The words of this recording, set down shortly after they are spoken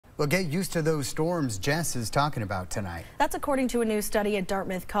Well, get used to those storms Jess is talking about tonight. That's according to a new study at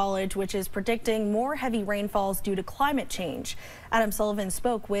Dartmouth College, which is predicting more heavy rainfalls due to climate change. Adam Sullivan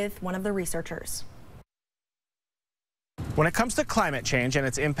spoke with one of the researchers. When it comes to climate change and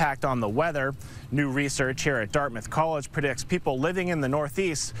its impact on the weather, new research here at Dartmouth College predicts people living in the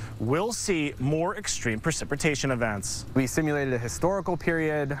Northeast will see more extreme precipitation events. We simulated a historical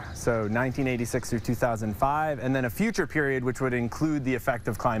period, so 1986 through 2005, and then a future period which would include the effect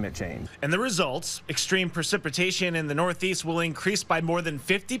of climate change. And the results, extreme precipitation in the Northeast will increase by more than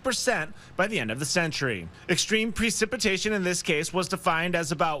 50% by the end of the century. Extreme precipitation in this case was defined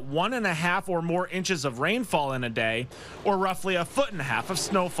as about 1.5 or more inches of rainfall in a day, or roughly 1.5 feet of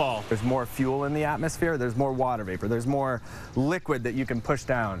snowfall. There's more fuel in the atmosphere, there's more water vapor, there's more liquid that you can push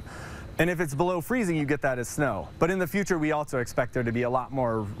down. And if it's below freezing, you get that as snow. But in the future, we also expect there to be a lot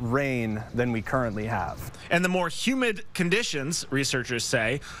more rain than we currently have. And the more humid conditions, researchers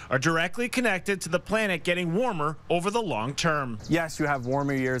say, are directly connected to the planet getting warmer over the long term. Yes, you have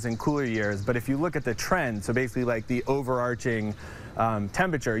warmer years and cooler years, but if you look at the trend, so basically like the overarching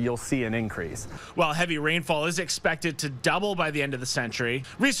temperature, you'll see an increase. While heavy rainfall is expected to double by the end of the century,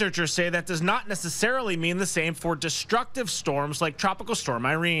 researchers say that does not necessarily mean the same for destructive storms like Tropical Storm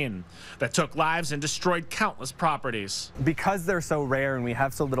Irene that took lives and destroyed countless properties. Because they're so rare and we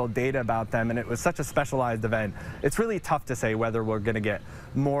have so little data about them and it was such a specialized event, it's really tough to say whether we're going to get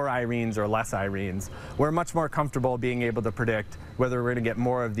more Irenes or less Irenes. We're much more comfortable being able to predict whether we're going to get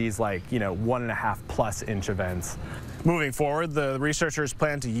more of these 1.5+ inch events. Moving forward, the researchers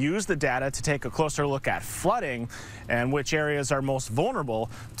plan to use the data to take a closer look at flooding and which areas are most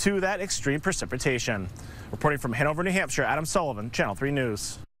vulnerable to that extreme precipitation. Reporting from Hanover, New Hampshire, Adam Sullivan, Channel 3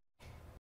 News.